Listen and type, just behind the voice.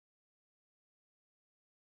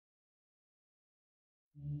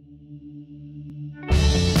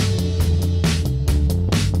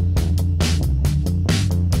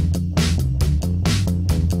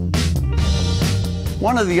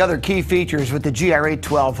One of the other key features with the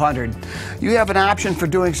GR8-1200, you have an option for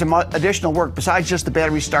doing some additional work besides just the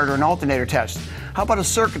battery starter and alternator test. How about a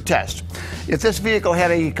circuit test? If this vehicle had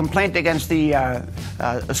a complaint against the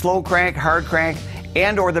slow crank, hard crank,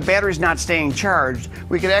 and or the battery's not staying charged,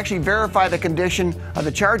 we could actually verify the condition of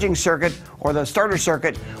the charging circuit or the starter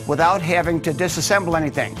circuit without having to disassemble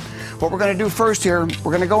anything. What we're going to do first here,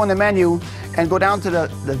 we're going to go in the menu and go down to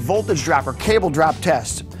the voltage drop or cable drop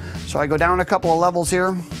test. So I go down a couple of levels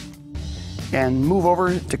here and move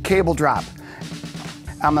over to cable drop.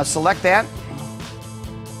 I'm going to select that.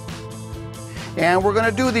 And we're going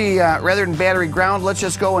to do the, rather than battery ground, let's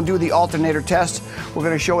just go and do the alternator test. We're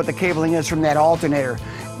going to show what the cabling is from that alternator.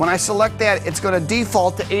 When I select that, it's going to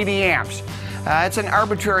default to 80 amps. It's an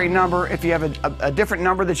arbitrary number. If you have a different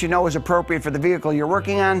number that you know is appropriate for the vehicle you're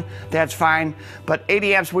working on, that's fine. But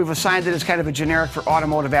 80 amps, we've assigned it as kind of a generic for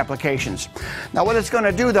automotive applications. Now what it's going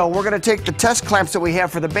to do though, we're going to take the test clamps that we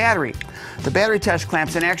have for the battery test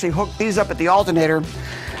clamps, and actually hook these up at the alternator.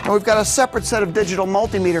 And we've got a separate set of digital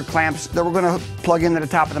multimeter clamps that we're going to plug into the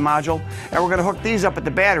top of the module, and we're going to hook these up at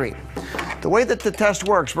the battery. The way that the test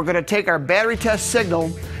works, we're going to take our battery test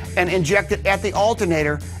signal and inject it at the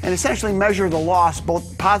alternator and essentially measure the loss,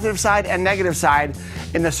 both positive side and negative side,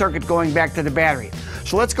 in the circuit going back to the battery.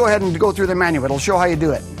 So let's go ahead and go through the menu. It'll show how you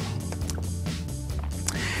do it.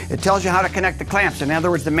 It tells you how to connect the clamps. In other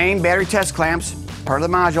words, the main battery test clamps, part of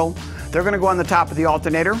the module, they're going to go on the top of the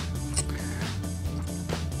alternator.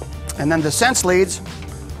 And then the sense leads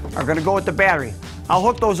are going to go with the battery. I'll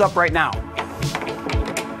hook those up right now.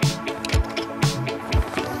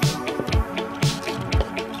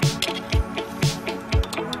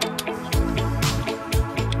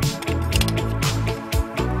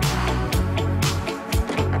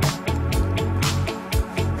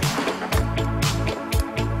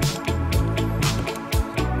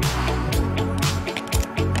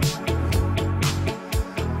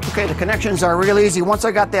 Okay, the connections are real easy. Once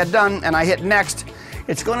I got that done and I hit next,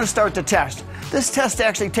 it's going to start the test. This test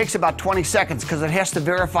actually takes about 20 seconds because it has to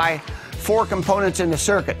verify 4 components in the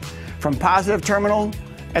circuit, from positive terminal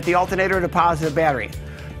at the alternator to positive battery,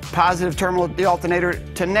 positive terminal at the alternator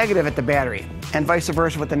to negative at the battery, and vice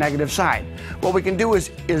versa with the negative side. What we can do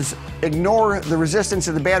is ignore the resistance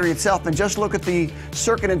of the battery itself and just look at the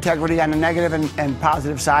circuit integrity on the negative and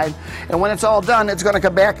positive side. And when it's all done, it's going to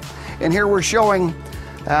come back, and here we're showing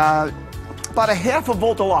about a half a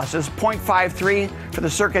volt of loss. This is 0.53 for the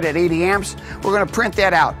circuit at 80 amps. We're going to print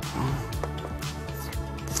that out.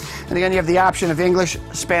 And again, you have the option of English,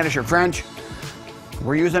 Spanish, or French.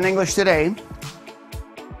 We're using English today.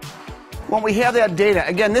 When we have that data,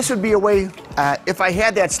 again, this would be a way, if I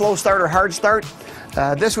had that slow start or hard start,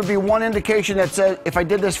 this would be one indication that says, if I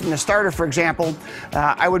did this from the starter, for example,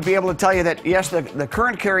 I would be able to tell you that, yes, the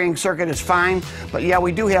current carrying circuit is fine, but yeah,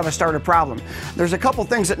 we do have a starter problem. There's a couple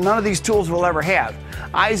things that none of these tools will ever have.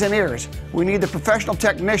 Eyes and ears. We need the professional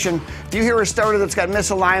technician. If you hear a starter that's got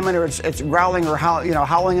misalignment or it's growling or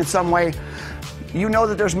howling in some way, you know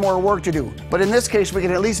that there's more work to do. But in this case, we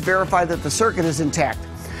can at least verify that the circuit is intact.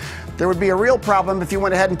 There would be a real problem if you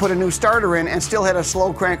went ahead and put a new starter in and still had a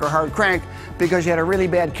slow crank or hard crank because you had a really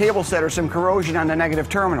bad cable set or some corrosion on the negative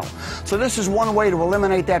terminal. So this is one way to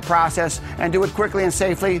eliminate that process and do it quickly and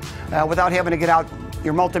safely without having to get out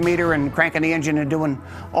your multimeter and cranking the engine and doing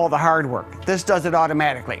all the hard work. This does it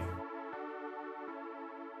automatically.